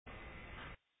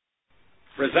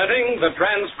presenting the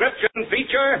transcription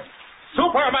feature,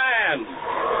 Superman.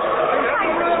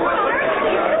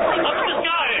 Up in the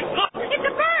sky! Look! It's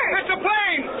a bird! It's a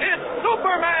plane! It's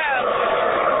Superman!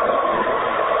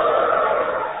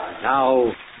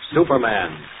 Now, Superman,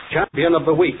 champion of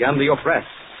the weak and the oppressed,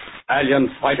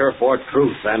 valiant fighter for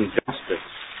truth and justice,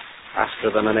 faster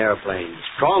than an airplane,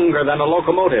 stronger than a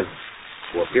locomotive,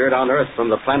 who appeared on Earth from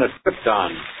the planet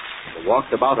Krypton, who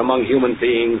walked about among human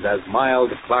beings as mild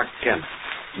Clark Kent,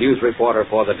 news reporter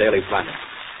for the Daily Planet.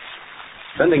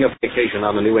 Spending a vacation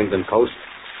on the New England coast,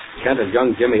 Kent and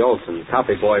young Jimmy Olsen,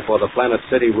 copy boy for the Planet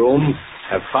City room,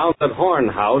 have found that Horn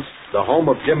House, the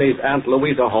home of Jimmy's Aunt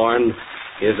Louisa Horn,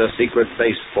 is a secret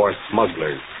base for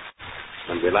smugglers.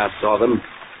 When we last saw them,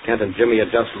 Kent and Jimmy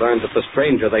had just learned that the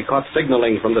stranger they caught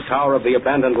signaling from the tower of the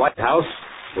abandoned lighthouse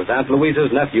was Aunt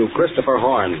Louisa's nephew, Christopher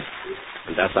Horn,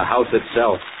 and that the house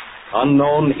itself,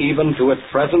 unknown even to its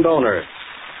present owner,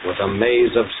 was a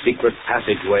maze of secret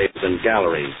passageways and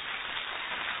galleries.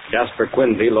 Jasper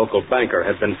Quinby, local banker,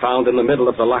 had been found in the middle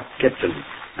of the locked kitchen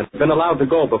and had been allowed to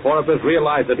go before it was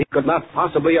realized that he could not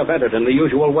possibly have entered in the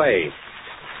usual way.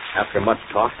 After much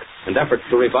talk and efforts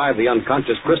to revive the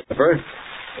unconscious Christopher,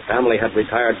 the family had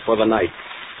retired for the night,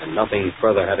 and nothing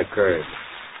further had occurred.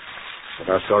 But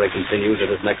our story continues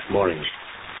at his next morning.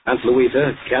 Aunt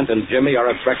Louisa, Kent, and Jimmy are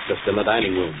at breakfast in the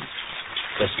dining room.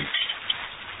 Listen.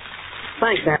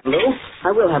 Thanks, Aunt Lou.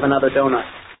 I will have another donut.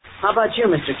 How about you,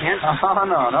 Mr. Kent? Oh,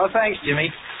 no, thanks,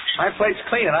 Jimmy. My plate's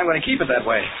clean, and I'm going to keep it that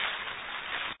way.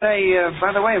 Hey,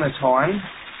 by the way, Miss Horn,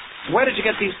 where did you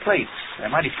get these plates? They're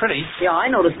mighty pretty. Yeah, I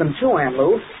noticed them too, Aunt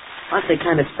Lou. Aren't they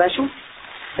kind of special?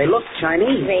 They look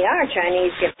Chinese. They are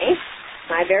Chinese, Jimmy.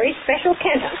 My very special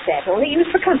Canton set, only used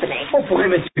for company. Oh, boy,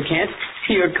 Mr. Kent.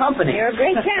 Your company. Your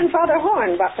great-grandfather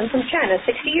Horn brought them from China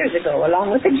 60 years ago, along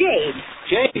with the jade.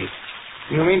 Jade?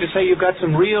 You mean to say you've got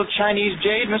some real Chinese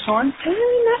jade, Miss Horn?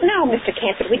 Not now, Mr.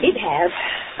 Kent, but we did have.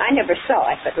 I never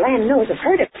saw it, but land knows I've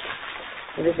heard of it.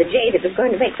 It was the jade that was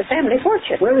going to make the family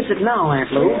fortune. Where is it now,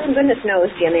 Aunt Lou? Goodness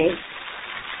knows, Jimmy.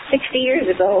 60 years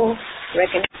ago,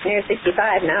 reckon it's near 65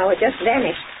 now, it just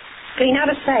vanished. Clean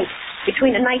out of sight,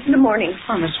 between the night and the morning.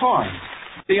 Oh, Miss Horn,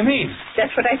 what do you mean?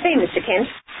 That's what I say, Mr. Kent.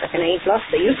 Reckon I ain't lost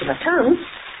the use of my tongue.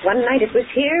 One night it was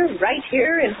here, right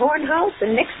here in Horn House,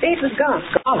 and next day it was gone.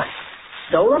 Golly.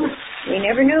 Stolen? We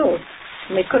never knew.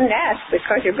 And we couldn't ask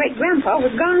because your great-grandpa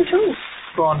was gone, too.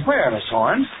 Gone where, Miss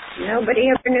Horn? Nobody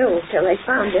ever knew till they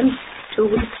found him 2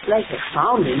 weeks later.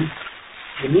 Found him?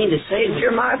 You mean to say... Did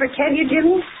your ma ever tell you,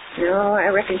 Jimmy? No,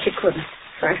 I reckon she couldn't.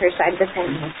 For her side of the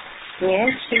family.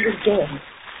 Yes, he was dead.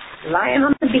 Lying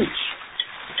on the beach.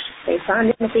 They found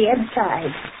him at the ebb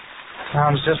tide.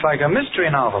 Sounds just like a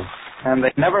mystery novel. And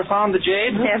they never found the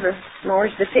jade? Never.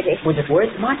 More's the pity. Was it worth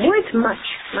much? Worth much.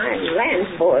 My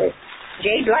land, boy.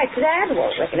 Jade like that? Well,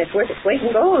 reckon it's worth its weight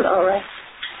in gold, all right.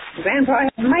 Grandpa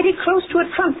had mighty close to a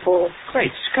trunk full.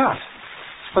 Great Scott.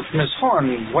 But, Miss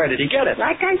Horn, where did he get it?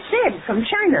 Like I said, from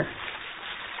China.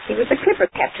 He was a clipper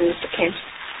captain, Mr. Kent.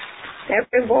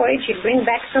 Every voyage he'd bring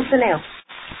back something else.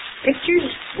 Pictures,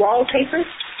 wallpaper,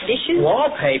 dishes.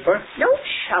 Wallpaper? Don't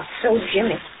shout so,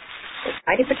 Jimmy.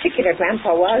 Mighty particular,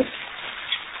 Grandpa was.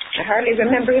 I hardly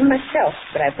remember him myself,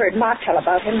 but I've heard Ma tell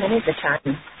about him many a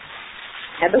time.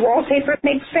 Had the wallpaper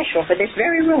made special for this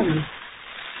very room.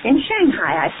 In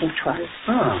Shanghai, I think 'twas.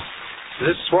 Oh.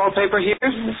 This wallpaper here?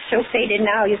 It's so faded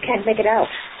now you can't make it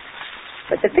out.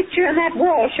 But the picture on that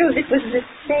wall shows it was the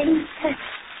same set.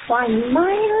 Why, my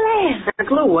land.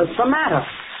 Aunt Lou, what's the matter?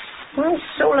 My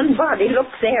soul and body, look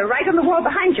there, right on the wall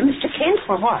behind you, Mr. Kent.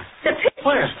 For what? The picture.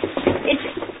 Where?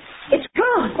 It's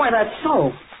gone. Why, that's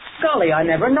so. Golly, I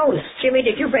never noticed. Jimmy,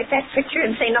 did you break that picture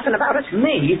and say nothing about it?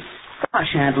 Me? Gosh,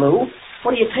 Aunt Lou,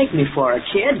 what do you take me for, a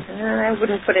kid? I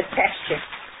wouldn't put it past you.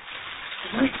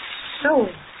 My soul.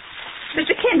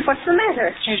 Mr. Kent, what's the matter?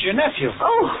 He's your nephew.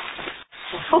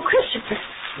 Oh, Christopher.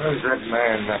 Where's that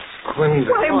man, that Quinby?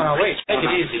 Why, Oh, no, wait. Take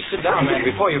it easy. Sit down, man,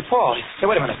 before you fall. Hey,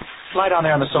 wait a minute. Lie down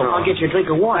there on the sofa. I'll get you a drink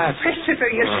of water. Christopher,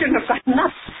 you shouldn't have gotten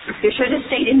up. You should have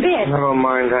stayed in bed. Never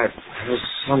mind that. There's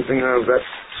something I've got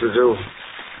to do.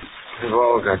 We've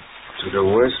all got to do.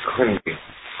 Where's Quinby?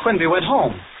 Quinby went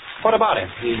home. What about him?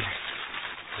 He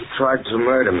tried to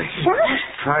murder me. What?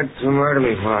 Tried to murder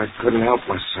me while I couldn't help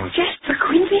myself. Jasper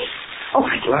Quinby? Oh,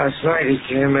 Last night he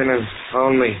came in and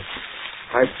found me.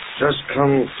 I'd just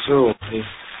come to.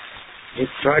 He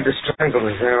tried to strangle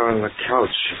me there on the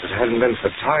couch. If it hadn't been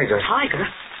for Tiger. Tiger?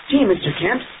 Gee, Mr.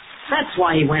 Kent, that's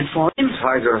why he went for him.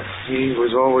 Tiger, he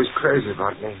was always crazy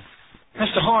about me.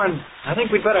 Mr. Horn, I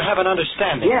think we'd better have an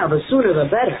understanding. Yeah, the sooner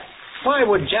the better. Why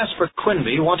would Jasper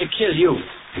Quinby want to kill you?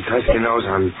 Because he knows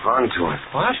I'm onto it.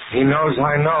 What? He knows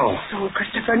I know. So,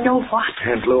 Christopher, know what?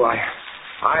 Aunt Lou, I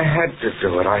had to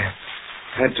do it. I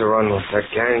had to run with that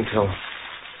gang till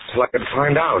I could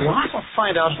find out. What? Well,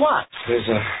 find out what?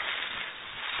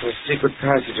 There's secret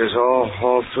passages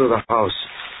all through the house.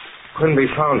 Couldn't be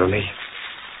found him. He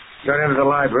got into the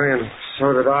library, and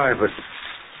so did I, but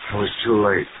I was too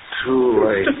late. Too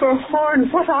late. Christopher Horn,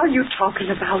 what are you talking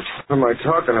about? What am I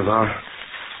talking about?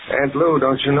 Aunt Lou,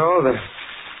 don't you know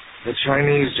the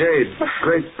Chinese Jade?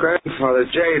 Great-grandfather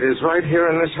Jade is right here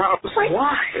in this house.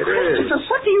 Why? It is. Christopher,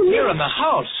 what do you mean? Here in the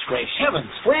house. Great heavens.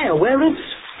 Where? Where is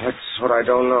it? That's what I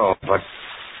don't know, but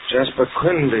Jasper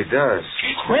Quinby does.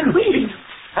 Quinby?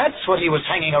 That's what he was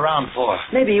hanging around for.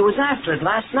 Maybe he was after it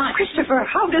last night. Christopher,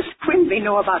 how does Quinby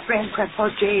know about Grandpa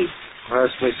Jade?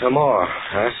 Ask me some more.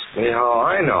 Ask me how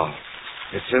I know.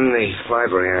 It's in the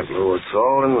library, Aunt Lou. It's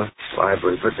all in the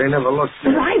library, but they never looked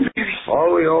The there. library?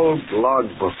 All the old log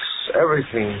books,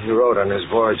 everything he wrote on his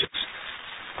voyages.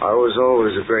 I was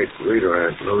always a great reader,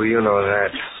 Aunt Lou. You know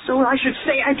that. So I should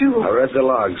say I do. I read the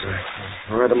logs.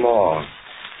 I read them all.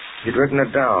 He'd written it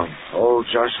down. Old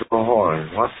Joshua Horn.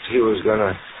 What he was going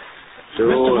to do.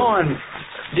 Mr. Horn,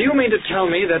 do you mean to tell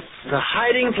me that the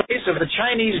hiding place of the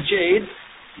Chinese Jade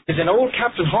is in old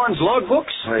Captain Horn's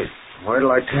logbooks? Wait till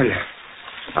I tell you.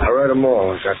 I read them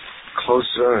all. I got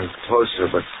closer and closer,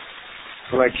 but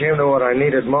when I came to what I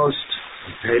needed most,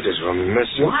 the pages were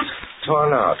missing. What?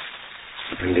 Torn out.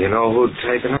 And do you know who'd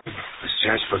taken them? It was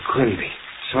Jasper Quinby.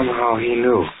 Somehow he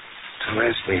knew. Don't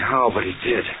ask me how, but he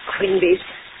did. Quinby's.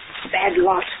 Bad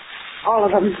lot. All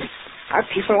of them. Our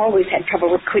people always had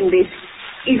trouble with Quinby's.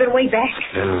 Even way back.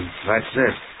 Then that's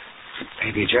it.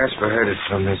 Maybe Jasper heard it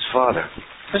from his father.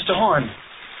 Mr. Horn,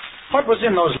 what was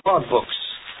in those logbooks?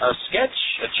 A sketch?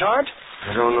 A chart?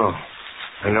 I don't know.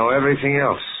 I know everything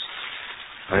else.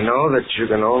 I know that you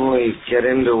can only get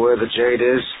into where the Jade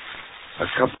is a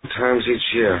couple times each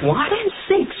year. What? In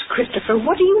sakes, Christopher,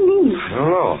 what do you mean? I don't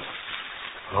know.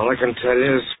 All I can tell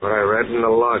you is what I read in the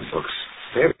logbooks.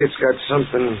 Maybe it's got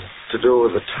something to do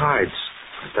with the tides.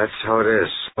 But that's how it is.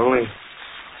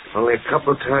 Only a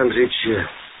couple times each year.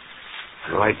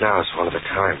 And right now is one of the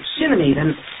times. Jiminy,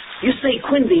 then you say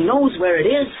Quinby knows where it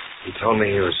is? He told me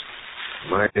he was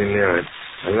mighty near it.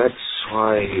 And that's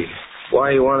why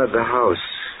he wanted the house.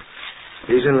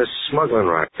 He's in the smuggling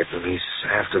racket, and he's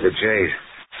after the Jade.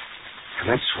 And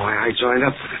that's why I joined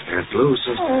up with him. Aunt Lou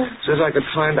says I could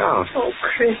find out. Oh,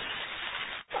 Chris.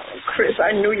 Oh, Chris,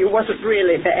 I knew you wasn't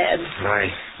really bad. And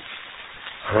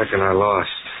I reckon I lost.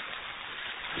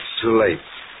 It's too late.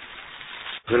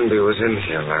 Quinby was in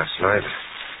here last night.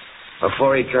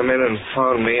 Before he come in and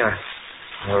found me,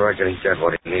 I reckon he got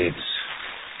what he needs.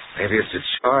 Maybe it's a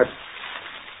chart.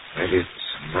 Maybe it's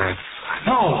a map.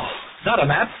 No, not a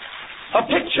map. A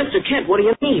picture. Mr. Kent, what do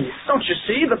you mean? Don't you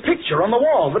see? The picture on the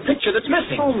wall. The picture that's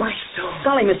missing. Oh, my soul.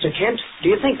 Golly, Mr. Kent, do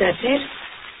you think that's it?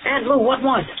 Aunt Lou, what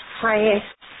was it?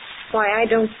 Why, I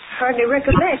don't hardly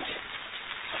recollect.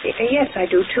 Yes, I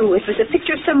do, too. It was a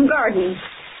picture of some gardens.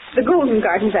 The Goldin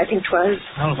Gardens, I think 'twas.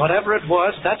 Well, whatever it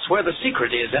was, that's where the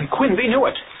secret is, and Quinby knew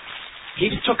it.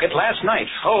 He took it last night.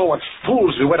 Oh, what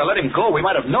fools we were to let him go. We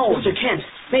might have known. Mr. Kent,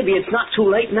 maybe it's not too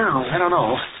late now. I don't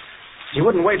know. He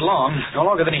wouldn't wait long, no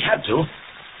longer than he had to.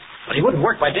 But he wouldn't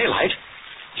work by daylight.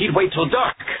 He'd wait till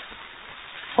dark.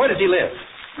 Where does he live?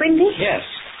 Quinby? Yes.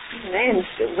 Land's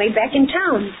way back in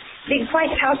town. Big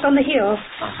white house on the hill.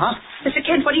 Uh-huh. Mr.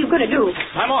 Kent, what are you going to do?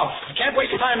 I'm off. I can't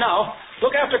waste time now.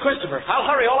 Look after Christopher. I'll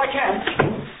hurry all I can.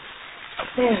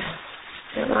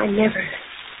 Well, I never.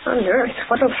 On earth,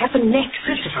 what'll happen next?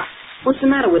 Christopher, what's the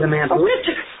matter with him, Aunt Lou? Oh,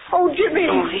 Christopher! Oh, Jimmy!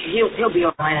 Oh, he'll be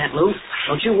all right, Aunt Lou.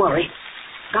 Don't you worry.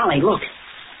 Golly, look.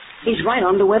 He's right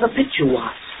under where the picture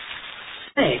was.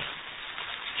 Say,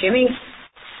 Jimmy,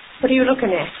 what are you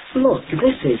looking at? look,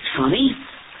 this is funny.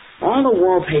 All the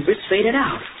wallpaper's faded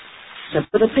out,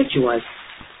 except where the picture was.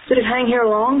 Did it hang here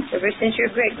long? Ever since your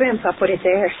great-grandpa put it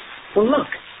there. Well, look.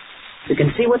 You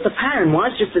can see what the pattern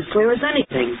was just as clear as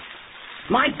anything.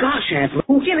 My gosh, Aunt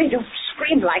Lou. Jimmy, don't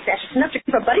scream like that. It's enough to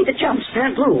give a buddy the jumps.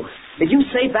 Aunt Lou, did you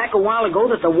say back a while ago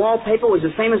that the wallpaper was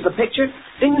the same as the picture?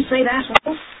 Didn't you say that?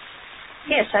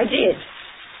 Yes, I did.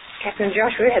 Captain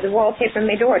Joshua had the wallpaper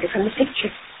made order from the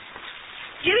picture.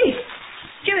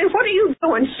 Jimmy, what are you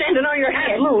doing standing on your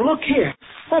head? Aunt Lou, look here.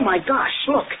 Oh, my gosh,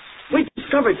 look. We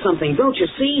discovered something, don't you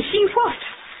see? See what?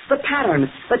 The pattern,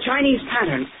 the Chinese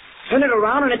pattern. Turn it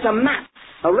around and it's a map.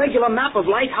 A regular map of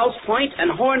Lighthouse Point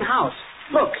and Horn House.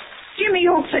 Look. Jimmy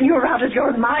Olsen, you're out of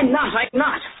your mind. I'm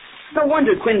not. No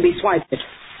wonder Quinby swiped it.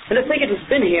 And to think it has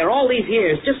been here all these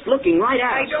years, just looking right at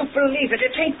I us. don't believe it.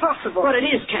 It ain't possible. But it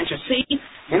is, can't you see?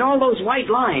 In all those white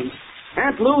lines.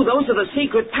 Aunt Lou, those are the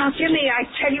secret passages. Jimmy, I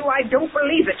tell you, I don't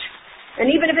believe it. And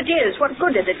even if it is, what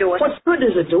good does it do us? What good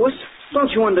does it do us?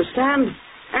 Don't you understand?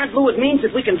 Aunt Lou, it means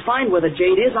that we can find where the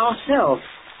jade is ourselves,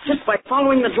 just by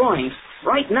following the drawings.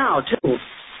 Right now, too.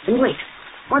 And wait,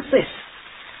 what's this?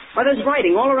 Why, there's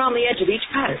writing all around the edge of each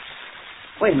pattern.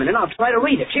 Wait a minute, I'll try to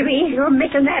read it. Jimmy, you're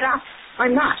making that up.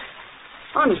 I'm not.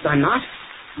 Honest, I'm not.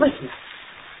 Listen.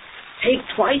 Take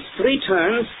twice 3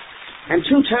 turns, and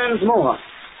 2 turns more.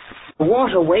 The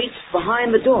water waits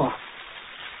behind the door.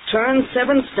 Turn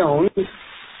 7 stones.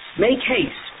 Make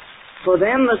haste, for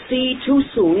then the sea too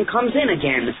soon comes in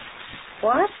again.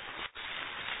 What?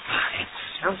 It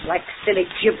sounds like silly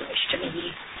gibberish to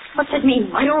me. What's it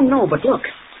mean? I don't know, but look.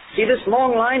 See this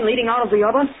long line leading out of the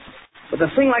other? With a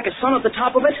thing like a sun at the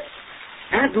top of it?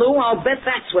 Aunt Lou, I'll bet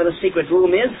that's where the secret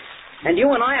room is. And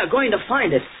you and I are going to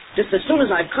find it, just as soon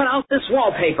as I've cut out this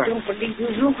wallpaper. I don't believe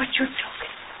you know what you're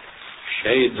talking.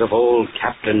 Shades of old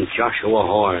Captain Joshua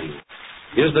Horn.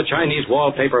 Is the Chinese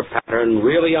wallpaper pattern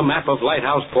really a map of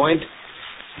Lighthouse Point?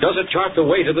 Does it chart the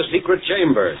way to the secret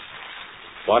chamber?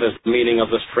 What is the meaning of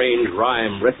the strange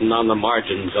rhyme written on the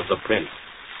margins of the print?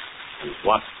 And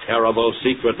what terrible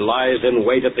secret lies in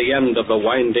wait at the end of the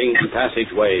winding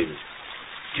passageways?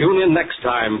 Tune in next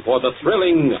time for the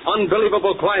thrilling,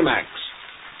 unbelievable climax.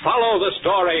 Follow the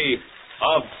story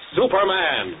of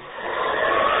Superman.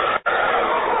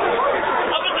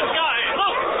 Up in the sky!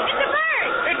 Look! It's a bird!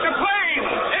 It's a plane!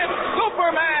 It's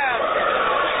Superman!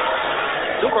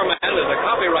 Superman is a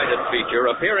copyrighted feature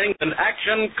appearing in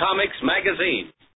Action Comics magazine.